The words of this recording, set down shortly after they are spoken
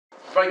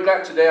very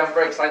glad today, I'm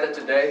very excited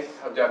today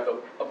to have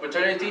the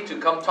opportunity to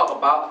come talk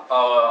about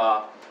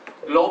our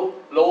low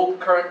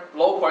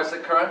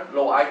quiescent current,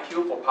 low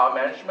IQ for power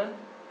management,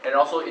 and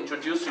also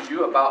introduce to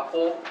you about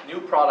 4 new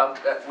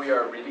products that we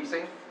are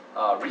releasing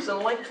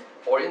recently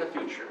or in the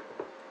future.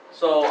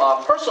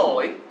 So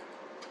personally,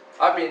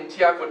 I've been in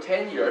TI for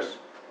 10 years.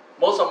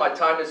 Most of my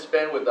time is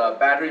spent with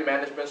battery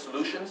management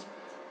solutions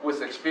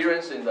with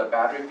experience in the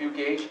battery fuel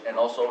gauge and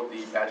also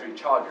the battery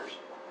chargers.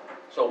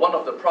 So one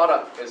of the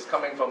products is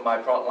coming from my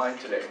product line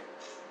today.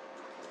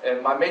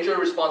 And my major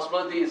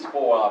responsibility is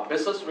for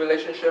business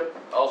relationship,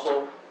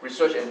 also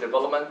research and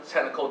development,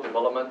 technical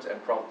development,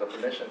 and product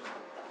definition.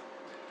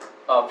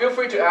 Feel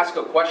free to ask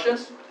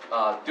questions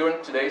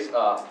during today's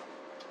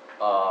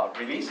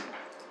release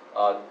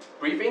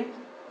briefing,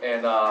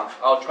 and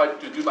I'll try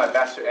to do my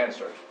best to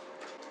answer.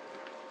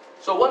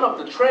 So one of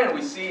the trends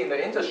we see in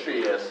the industry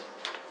is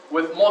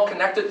with more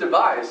connected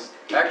device,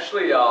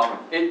 actually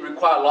it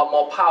requires a lot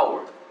more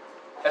power.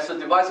 As the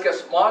device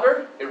gets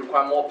smarter, it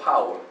requires more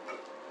power.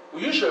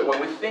 Usually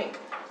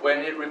when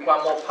it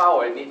requires more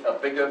power, it needs a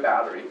bigger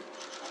battery.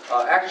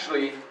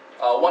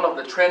 One of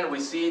the trends we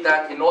see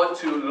that in order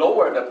to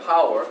lower the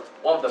power,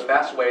 one of the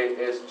best ways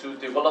is to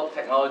develop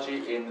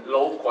technology in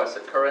low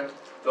quiescent current,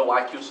 low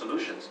IQ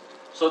solutions,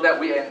 so that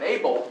we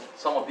enable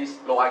some of these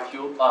low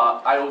IQ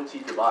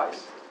IoT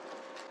devices.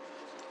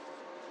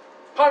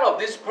 Part of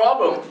this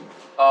problem,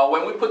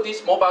 when we put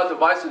these mobile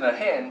devices in the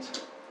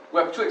hand,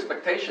 we have 2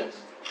 expectations.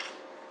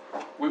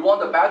 We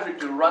want the battery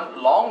to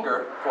run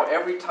longer for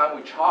every time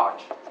we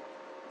charge.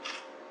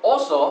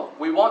 Also,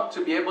 we want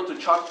to be able to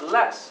charge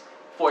less.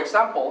 For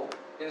example,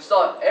 instead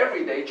of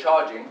everyday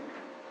charging,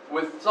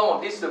 with some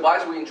of these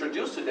devices we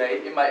introduced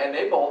today, it might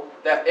enable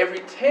that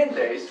every 10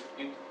 days,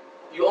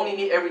 you only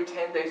need every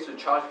 10 days to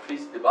charge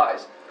this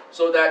device,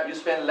 so that you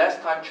spend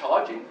less time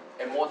charging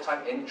and more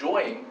time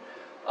enjoying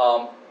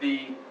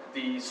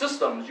the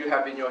systems you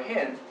have in your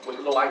hand with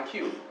low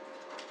IQ.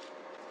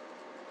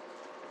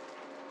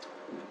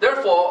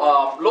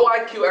 Therefore, low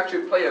IQ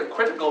actually play a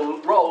critical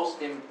role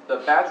in the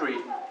battery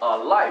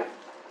life.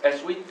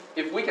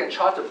 If we can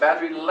charge the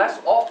battery less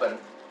often,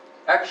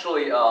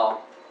 actually,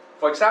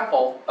 for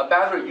example, a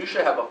battery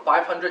usually have a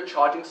 500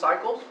 charging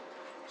cycles.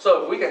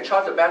 So if we can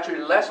charge the battery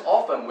less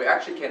often, we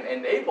actually can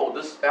enable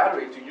this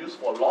battery to use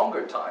for a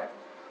longer time.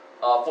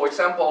 For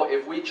example,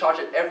 if we charge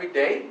it every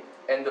day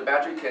and the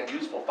battery can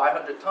use for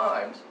 500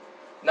 times,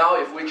 now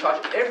if we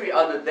charge every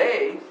other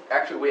day,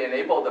 actually we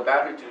enable the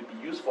battery to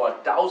be used for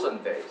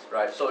 1,000 days,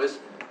 right? So it's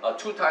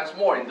 2 times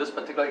more in this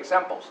particular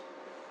examples.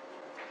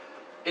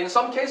 In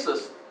some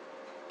cases,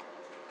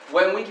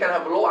 when we can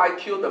have low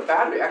IQ, the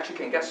battery actually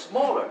can get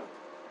smaller,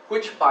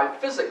 which by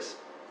physics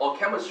or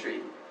chemistry,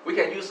 we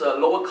can use a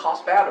lower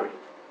cost battery.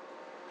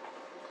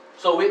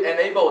 So we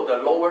enable the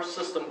lower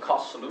system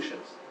cost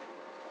solutions.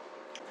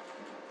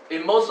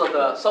 In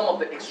some of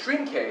the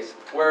extreme case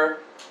where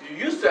you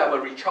used to have a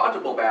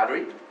rechargeable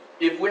battery,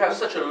 if we have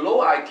such a low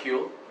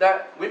IQ,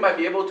 that we might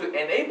be able to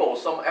enable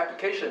some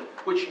application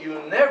which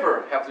you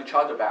never have to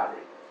charge the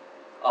battery.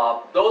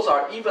 Those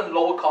are even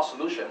lower cost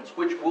solutions,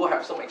 which we'll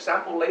have some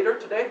example later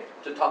today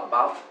to talk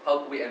about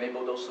how we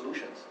enable those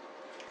solutions.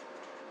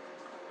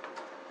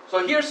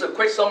 So here's a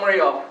quick summary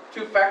of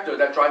 2 factors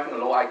that drive the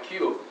low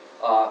IQ.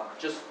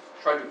 Just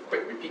try to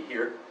quick repeat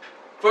here.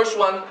 First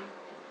one,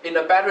 in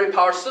a battery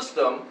power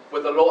system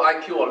with a low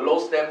IQ or low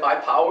standby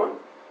power,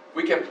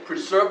 we can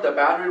preserve the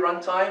battery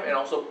runtime and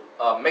also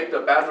make the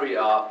battery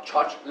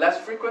charge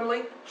less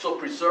frequently, so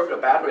preserve the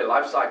battery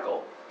life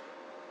cycle.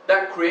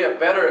 That creates a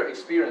better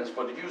experience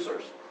for the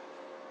users.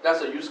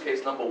 That's a use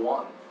case number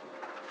 1.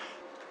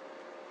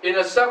 In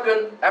a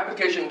second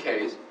application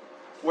case,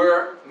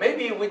 where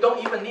maybe we don't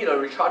even need a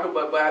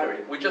rechargeable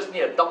battery, we just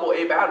need a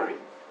AA battery.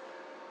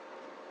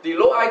 The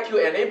low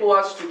IQ enables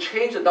us to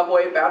change the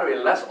AA battery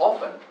less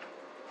often.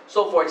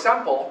 So for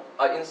example,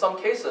 in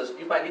some cases,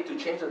 you might need to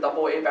change the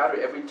AA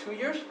battery every 2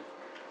 years.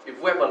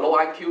 If we have a low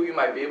IQ, you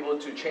might be able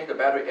to change the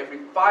battery every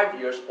 5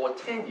 years or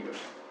 10 years.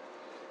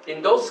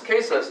 In those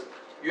cases,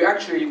 we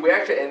actually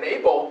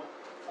enable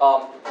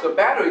the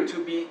battery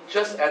to be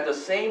just at the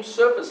same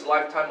service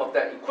lifetime of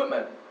that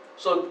equipment.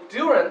 So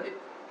during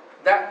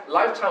that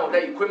lifetime of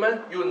that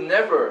equipment, you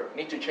never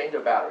need to change the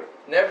battery,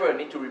 never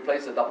need to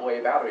replace the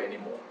AA battery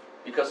anymore,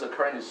 because the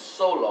current is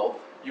so low,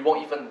 you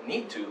won't even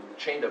need to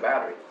change the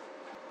battery.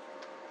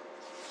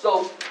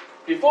 So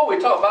before we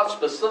talk about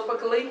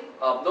specifically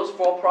those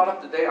 4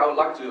 products today, I would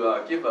like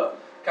to give a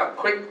kind of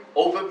quick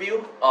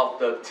overview of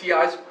the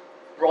TI's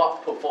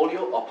broad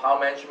portfolio of power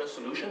management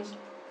solutions.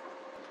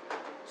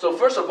 So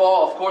first of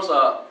all, of course,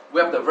 we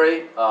have the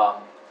very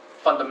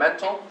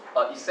fundamental,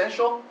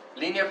 essential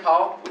linear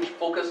power, which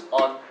focus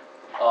on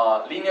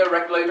linear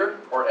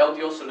regulator or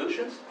LDO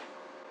solutions.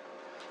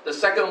 The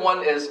second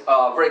one is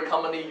very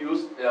commonly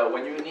used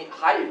when you need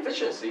high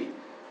efficiency.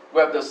 We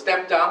have the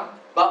step-down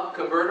buck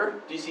converter,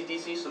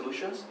 DC-DC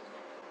solutions.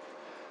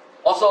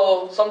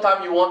 Also,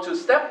 sometimes you want to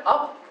step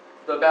up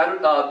the battery,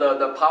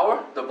 the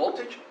power, the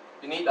voltage.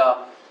 You need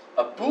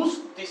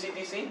boost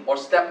DC-DC or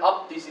step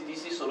up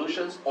DC-DC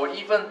solutions, or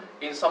even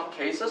in some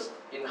cases,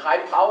 in high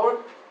power,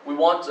 we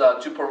want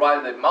to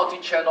provide a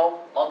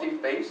multi-channel,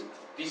 multi-phase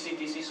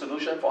DC-DC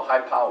solution for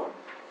high power.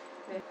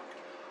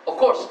 Of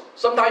course,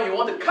 sometimes you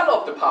want to cut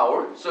off the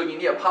power, so you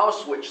need a power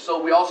switch. So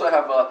we also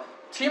have a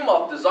team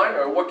of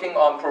designers working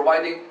on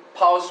providing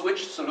power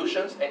switch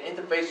solutions and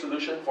interface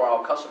solutions for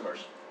our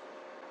customers.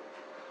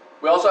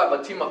 We also have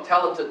a team of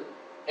talented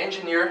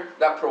engineers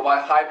that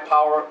provide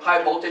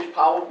high voltage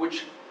power,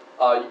 which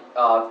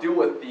deal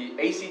with the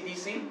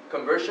AC-DC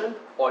conversion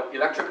or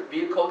electric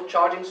vehicle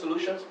charging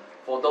solutions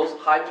for those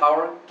high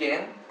power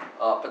GaN,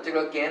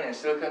 particular GaN and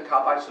silicon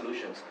carbide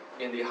solutions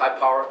in the high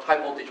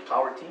voltage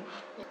power team.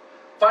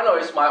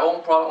 Finally, it's my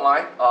own product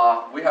line.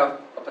 We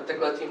have a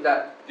particular team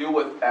that deal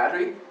with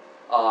battery,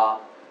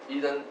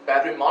 either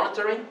battery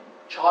monitoring,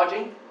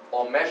 charging,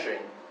 or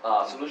measuring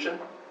solution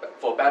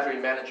for battery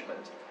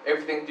management.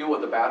 Everything deal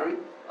with the battery,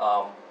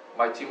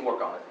 my team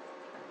work on it.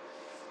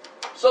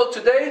 So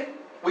today,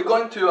 we're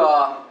going to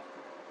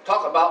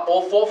talk about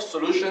all four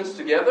solutions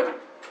together.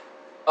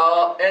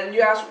 And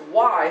you ask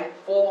why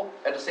four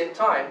at the same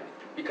time?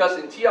 Because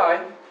in TI,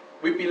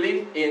 we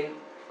believe in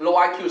low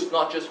IQ is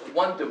not just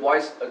one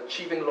device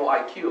achieving low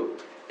IQ.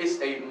 It's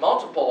a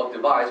multiple of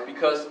device,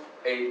 because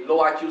a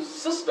low IQ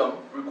system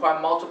requires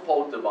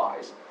multiple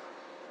devices.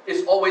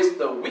 It's always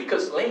the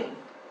weakest link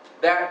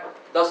that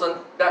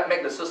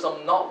make the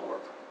system not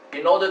work.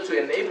 In order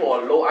to enable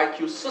a low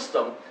IQ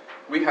system,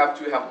 we have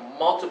to have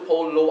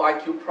multiple low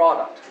IQ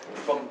products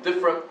from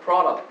different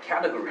product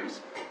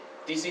categories: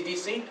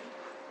 DC-DC,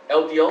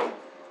 LDO,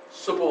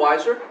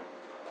 supervisor,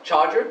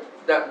 charger,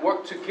 that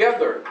work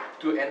together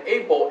to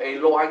enable a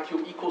low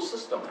IQ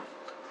ecosystem.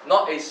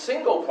 Not a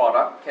single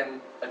product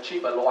can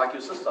achieve a low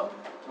IQ system.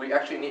 We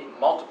actually need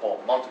multiple.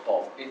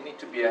 It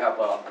needs to have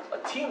a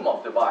team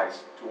of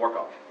devices to work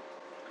on.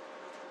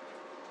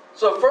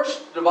 So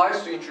first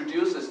device to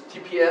introduce is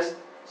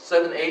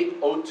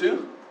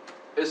TPS7802.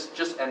 It's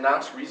just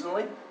announced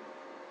recently.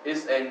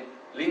 It's a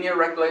linear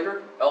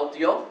regulator,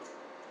 LDO.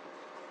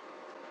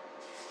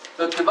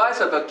 The device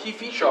has a key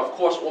feature, of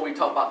course, what we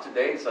talk about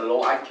today is a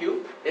low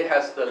IQ. It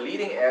has the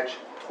leading edge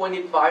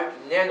 25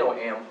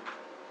 nanoamp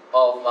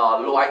of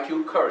low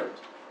IQ current.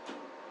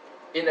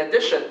 In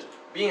addition,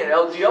 being an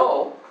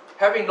LDO,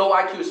 having low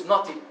IQ is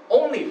not the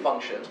only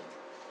function.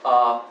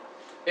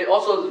 It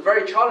also is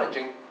very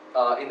challenging,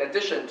 in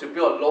addition, to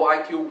build a low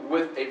IQ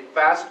with a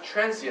fast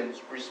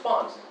transient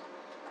response.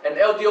 An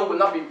LDO will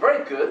not be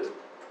very good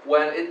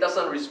when it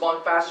doesn't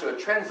respond fast to a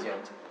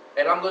transient.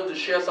 And I'm going to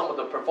share some of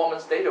the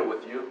performance data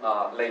with you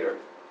later.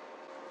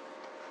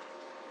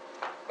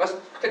 Let's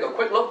take a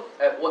quick look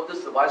at what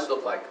this device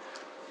looks like.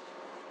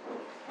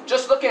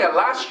 Just looking at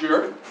last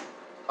year,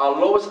 our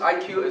lowest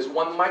IQ is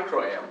 1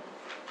 microamp.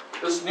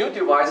 This new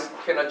device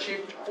can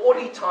achieve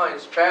 40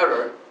 times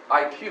better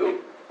IQ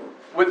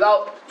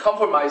without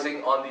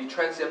compromising on the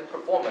transient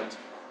performance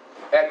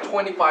at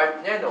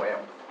 25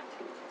 nanoamp.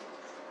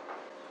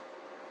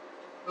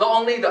 Not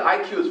only the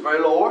IQ is very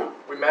lower,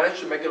 we managed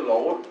to make it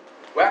lower.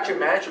 We actually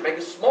managed to make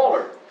it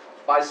smaller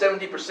by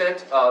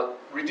 70%,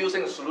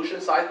 reducing the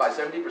solution size by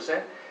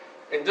 70%.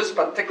 In this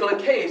particular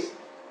case,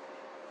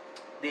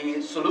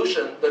 the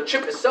solution, the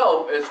chip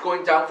itself, is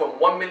going down from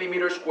 1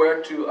 millimeter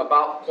square to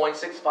about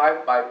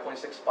 0.65 by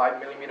 0.65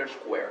 millimeter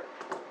square.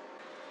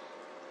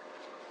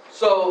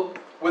 So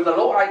with the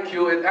low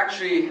IQ, it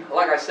actually,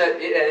 like I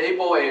said, it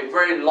enables a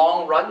very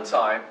long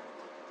runtime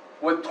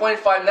with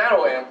 25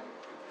 nanoamp.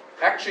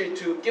 Actually,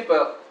 to give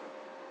a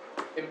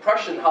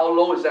impression how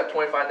low is that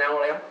 25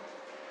 nanoamp,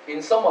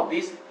 in some of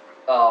these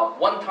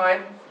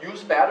one-time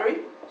use battery,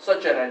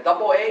 such as a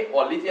AA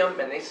or lithium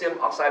magnesium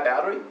oxide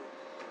battery,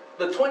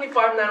 the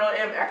 25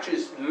 nanoamp actually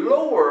is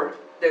lower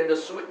than the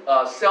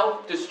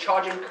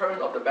self-discharging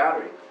current of the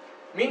battery,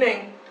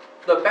 meaning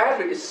the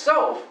battery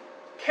itself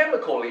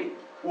chemically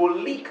will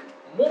leak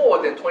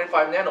more than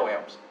 25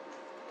 nanoamps.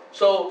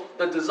 So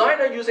the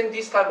designer using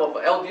this type of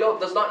LDO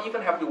does not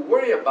even have to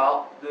worry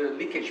about the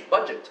leakage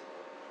budget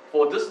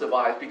for this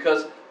device,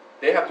 because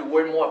they have to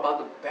worry more about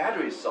the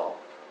battery itself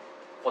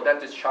for that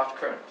discharge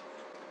current.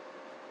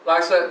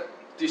 Like I said,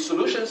 the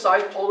solution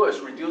size total is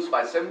reduced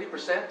by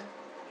 70%.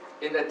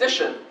 In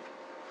addition,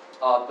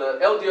 the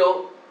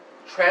LDO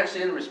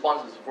transient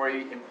response is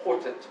very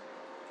important.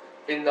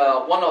 In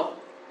one of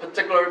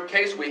particular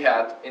case we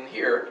had in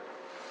here,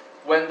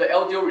 when the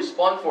LDO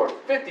responds for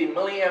 50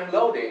 milliamp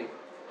loading,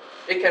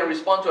 it can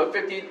respond to a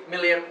 50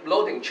 milliamp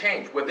loading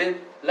change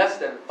within less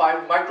than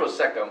 5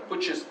 microseconds,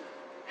 which is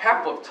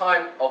half of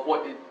time of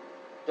what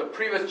the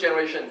previous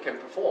generation can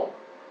perform.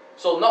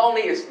 So not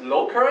only is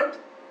low current,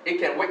 it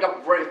can wake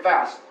up very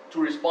fast to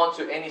respond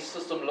to any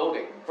system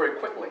loading very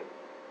quickly.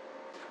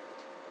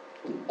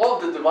 All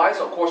of the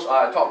devices, of course,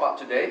 I talked about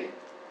today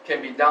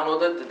can be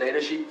downloaded, the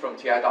datasheet from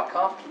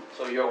ti.com,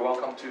 so you're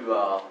welcome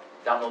to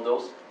download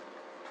those.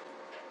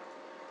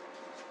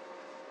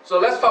 So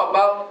let's talk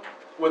about,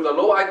 with a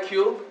low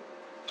IQ,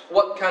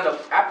 what kind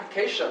of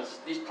applications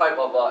this type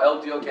of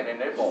LDO can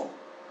enable.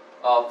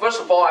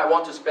 First of all, I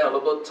want to spend a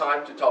little bit of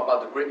time to talk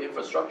about the grid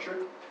infrastructure.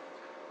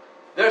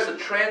 There's a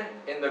trend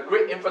in the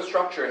grid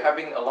infrastructure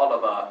having a lot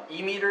of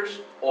e-meters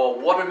or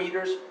water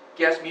meters,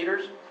 gas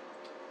meters.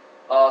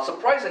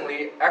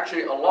 Surprisingly,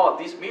 actually a lot of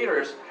these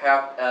meters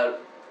have a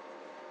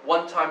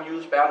one-time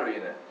use battery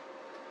in it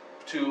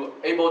to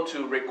able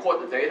to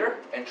record the data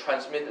and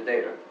transmit the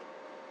data.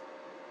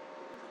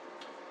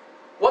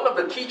 One of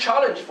the key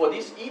challenges for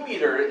this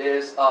e-meter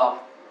is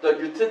the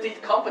utility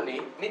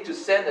company need to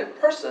send a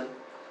person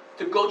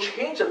to go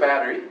change the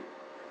battery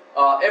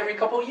every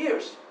couple of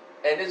years,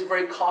 and it's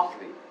very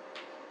costly.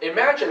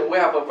 Imagine we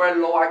have a very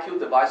low IQ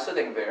device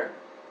sitting there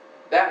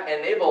that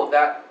enables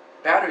that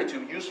battery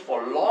to use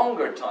for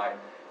longer time.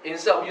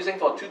 Instead of using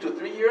for 2 to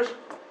 3 years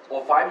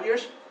or 5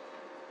 years,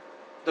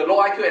 the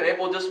low IQ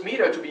enables this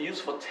meter to be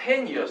used for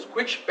 10 years,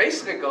 which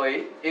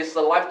basically is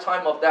the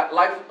lifetime of that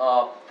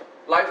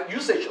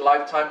usage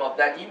lifetime of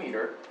that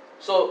e-meter.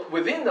 So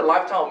within the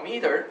lifetime of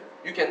meter,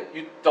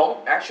 you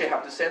don't actually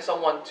have to send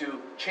someone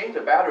to change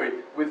the battery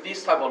with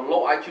this type of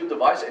low IQ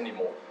device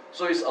anymore.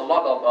 So it's a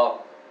lot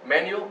of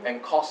manual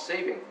and cost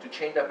saving to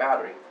change the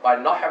battery by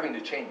not having to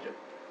change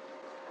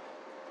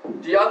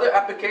it. The other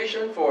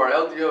application for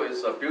LDO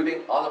is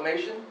building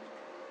automation.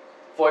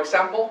 For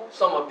example,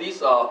 some of these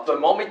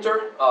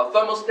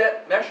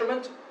thermostat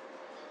measurement.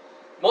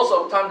 Most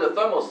of the time the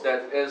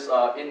thermostat is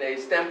in a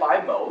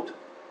standby mode,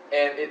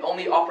 and it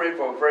only operates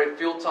for a very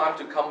few time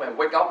to come and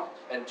wake up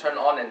and turn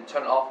on and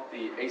turn off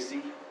the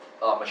AC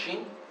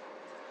machine.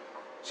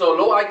 So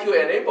low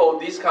IQ enable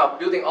these kind of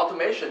building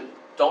automation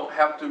don't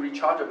have to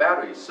recharge the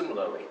battery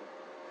similarly.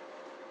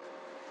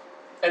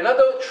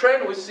 Another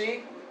trend we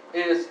see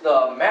is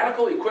the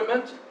medical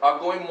equipment are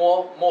going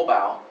more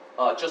mobile,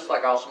 just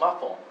like our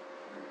smartphone.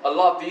 A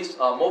lot of these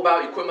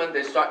mobile equipment,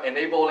 they start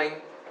enabling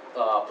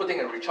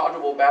putting a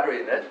rechargeable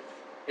battery in it.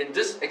 In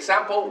this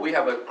example, we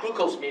have a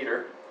glucose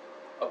meter,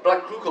 a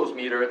blood glucose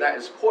meter that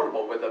is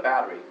portable with a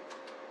battery.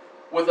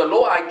 With a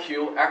low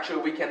IQ,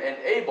 actually we can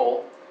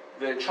enable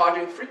the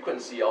charging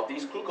frequency of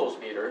these glucose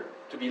meter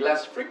to be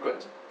less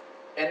frequent.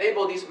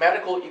 Enable these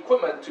medical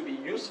equipment to be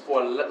used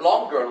for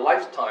longer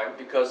lifetime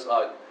because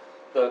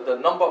the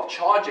number of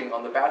charging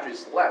on the battery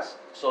is less.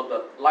 So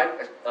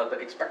the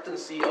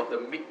expectancy of the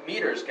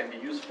meters can be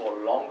used for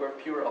a longer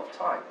period of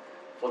time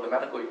for the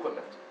medical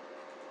equipment.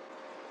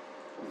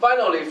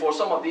 Finally, for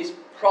some of these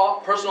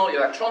personal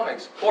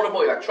electronics,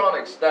 portable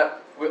electronics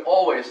that will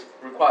always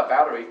require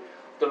battery,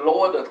 the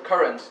lower the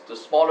current, the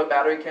smaller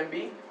battery can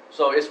be.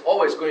 So it's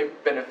always going to be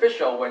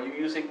beneficial when you're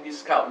using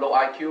this kind of low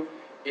IQ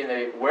in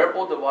a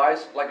wearable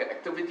device like an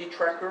activity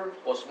tracker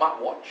or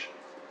smartwatch.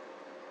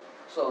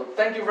 So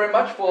thank you very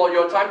much for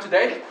your time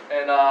today,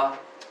 and I'll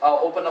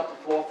open up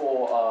the floor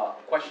for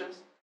questions.